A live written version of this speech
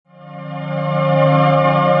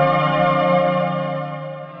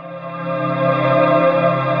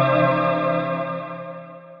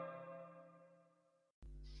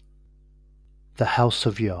house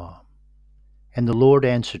of Yah. And the Lord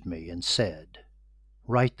answered me and said,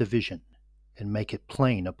 Write the vision, and make it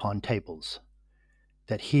plain upon tables,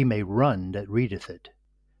 that he may run that readeth it.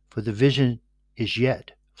 For the vision is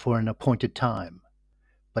yet for an appointed time,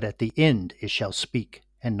 but at the end it shall speak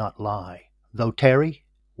and not lie. Though tarry,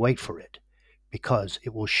 wait for it, because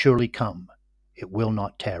it will surely come. It will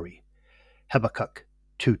not tarry. Habakkuk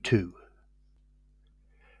 2:2.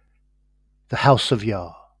 The house of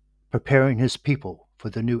Yah, preparing his people for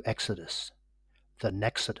the new Exodus, the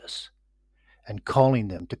Nexodus, and calling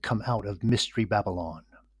them to come out of mystery Babylon.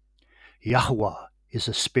 Yahweh is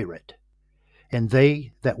a spirit, and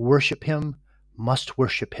they that worship him must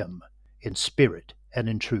worship him in spirit and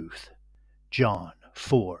in truth. John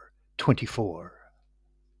 4:24.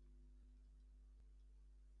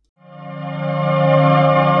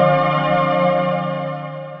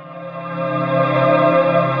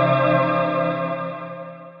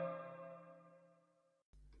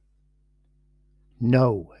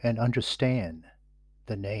 Know and understand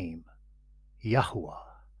the name Yahuwah.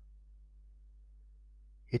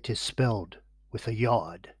 It is spelled with a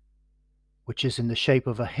yod, which is in the shape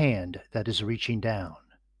of a hand that is reaching down,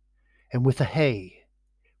 and with a hey,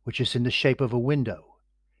 which is in the shape of a window,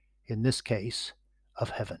 in this case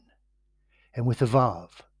of heaven, and with a vav,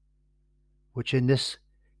 which in this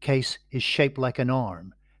case is shaped like an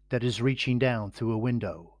arm that is reaching down through a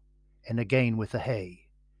window, and again with a hey,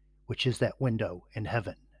 which is that window in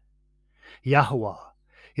heaven. Yahuwah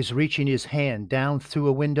is reaching his hand down through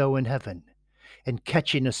a window in heaven and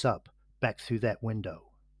catching us up back through that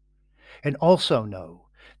window. And also know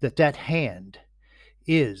that that hand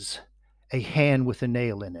is a hand with a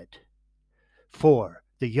nail in it. For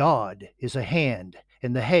the yod is a hand,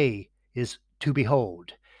 and the hey is to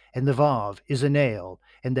behold, and the vav is a nail,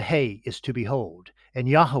 and the hey is to behold. And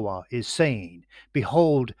Yahuwah is saying,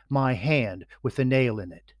 Behold my hand with a nail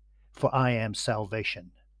in it, for I am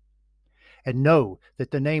salvation. And know that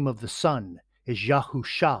the name of the Son is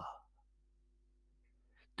Yahusha.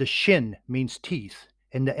 The shin means teeth,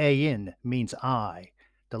 and the ayin means eye,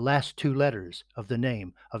 the last two letters of the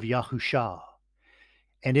name of Yahusha.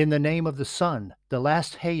 And in the name of the Son, the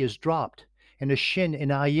last hey is dropped, and a shin and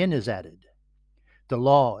ayin is added. The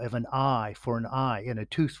law of an eye for an eye and a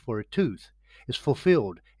tooth for a tooth is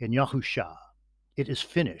fulfilled in Yahusha. It is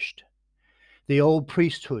finished. The old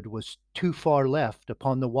priesthood was too far left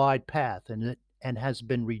upon the wide path and has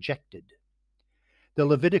been rejected. The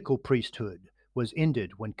Levitical priesthood was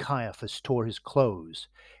ended when Caiaphas tore his clothes,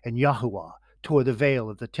 and Yahuwah tore the veil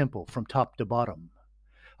of the temple from top to bottom.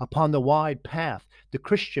 Upon the wide path, the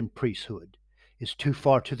Christian priesthood is too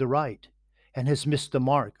far to the right and has missed the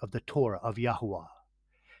mark of the Torah of Yahuwah,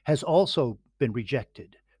 has also been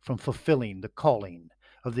rejected from fulfilling the calling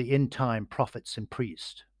of the end-time prophets and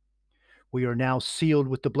priests. We are now sealed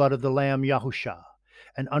with the blood of the Lamb Yahusha,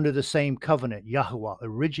 and under the same covenant Yahuwah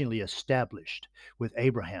originally established with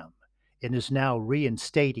Abraham, and is now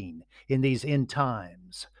reinstating in these end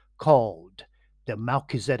times, called the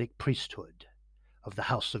Melchizedek priesthood of the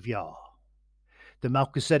house of Yah. The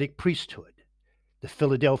Melchizedek priesthood, the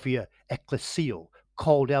Philadelphia ecclesial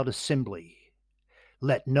called out assembly.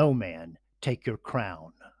 Let no man take your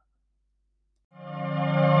crown.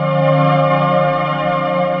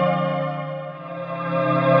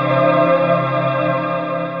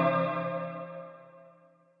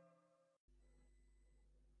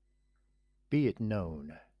 Be it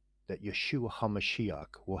known that Yeshua HaMashiach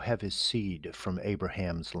will have his seed from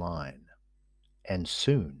Abraham's line, and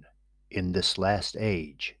soon, in this last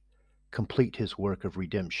age, complete his work of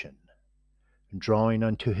redemption, drawing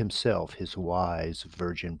unto himself his wise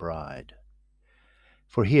virgin bride.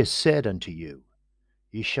 For he has said unto you,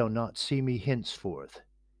 Ye shall not see me henceforth,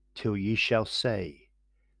 till ye shall say,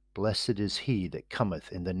 Blessed is he that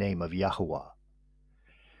cometh in the name of Yahuwah.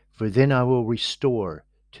 For then I will restore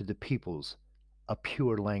to the peoples a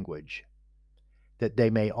pure language, that they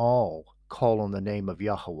may all call on the name of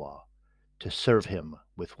Yahuwah, to serve him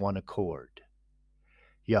with one accord.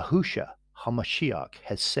 Yahusha HaMashiach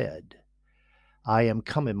has said, I am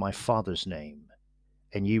come in my Father's name,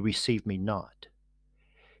 and ye receive me not.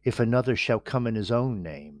 If another shall come in his own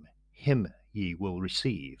name, him ye will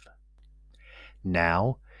receive.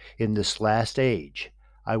 Now, in this last age,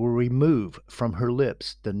 I will remove from her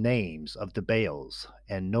lips the names of the Baals,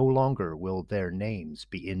 and no longer will their names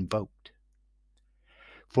be invoked.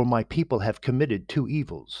 For my people have committed two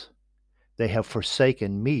evils. They have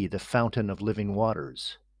forsaken me, the fountain of living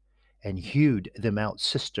waters, and hewed them out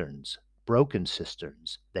cisterns, broken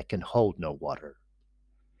cisterns that can hold no water.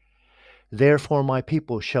 Therefore my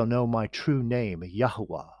people shall know my true name,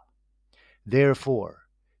 Yahuwah. Therefore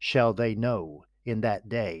shall they know in that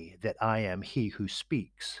day that I am he who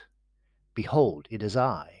speaks. Behold, it is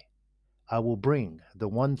I. I will bring the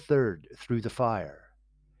 1/3 through the fire,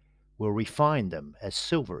 will refine them as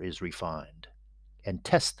silver is refined, and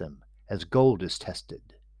test them as gold is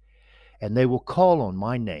tested. And they will call on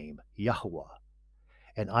my name, Yahweh,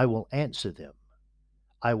 and I will answer them.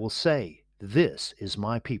 I will say, This is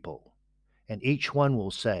my people. And each one will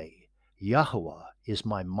say, Yahweh is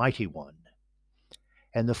my mighty one.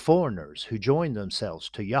 And the foreigners who join themselves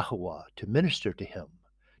to Yahweh to minister to him,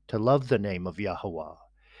 to love the name of Yahweh,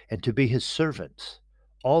 and to be his servants,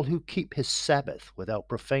 all who keep his Sabbath without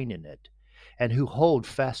profaning it, and who hold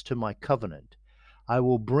fast to my covenant, I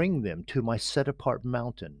will bring them to my set apart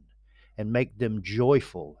mountain, and make them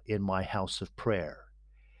joyful in my house of prayer.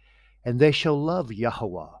 And they shall love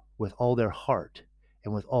Yahweh with all their heart,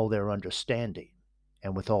 and with all their understanding,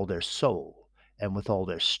 and with all their soul, and with all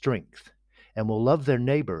their strength, and will love their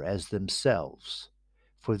neighbor as themselves.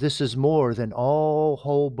 For this is more than all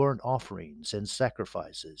whole burnt offerings and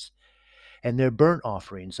sacrifices, and their burnt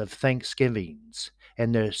offerings of thanksgivings,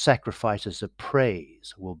 and their sacrifices of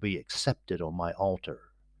praise will be accepted on my altar.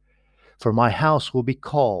 For my house will be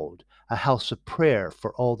called a house of prayer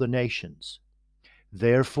for all the nations.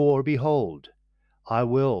 Therefore, behold, I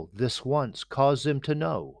will this once cause them to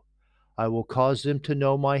know. I will cause them to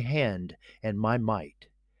know my hand and my might,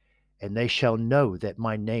 and they shall know that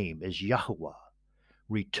my name is Yahweh.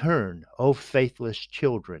 Return, O faithless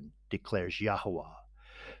children, declares Yahweh,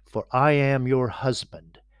 for I am your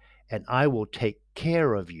husband, and I will take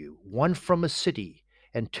care of you, one from a city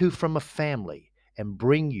and two from a family, and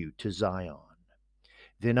bring you to Zion.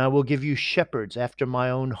 Then I will give you shepherds after my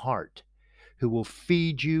own heart, who will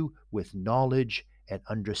feed you with knowledge and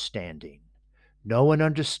understanding. Know and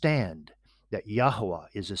understand that Yahweh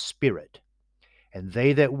is a spirit, and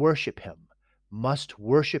they that worship him must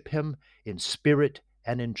worship him in spirit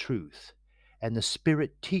and in truth. And the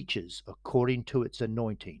Spirit teaches according to its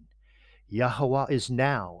anointing. Yahweh is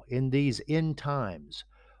now, in these end times,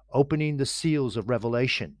 opening the seals of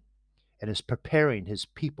revelation, and is preparing his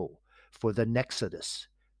people for the Nexodus,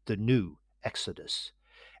 the new Exodus,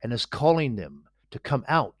 and is calling them to come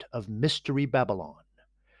out of mystery Babylon.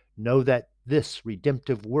 Know that this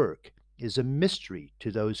redemptive work is a mystery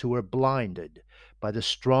to those who are blinded by the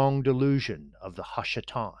strong delusion of the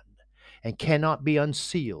Hashatan, and cannot be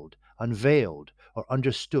unsealed, unveiled, or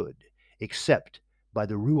understood except by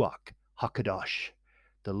the Ruach HaKadosh,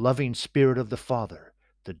 the loving Spirit of the Father,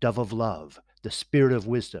 the dove of love, the Spirit of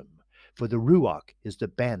wisdom. For the Ruach is the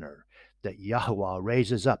banner that Yahweh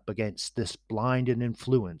raises up against this blinded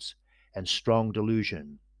influence and strong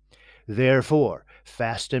delusion. Therefore,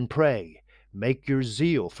 fast and pray, make your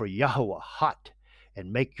zeal for Yahweh hot,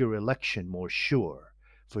 and make your election more sure.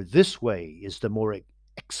 For this way is the more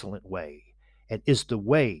excellent way, and is the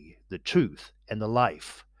way, the truth, and the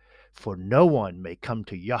life. For no one may come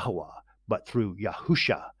to Yahweh but through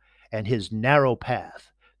Yahusha and his narrow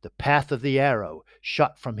path, the path of the arrow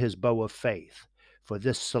shot from his bow of faith. For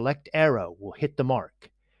this select arrow will hit the mark,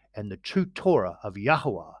 and the true Torah of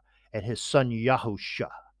Yahweh and his son Yahusha.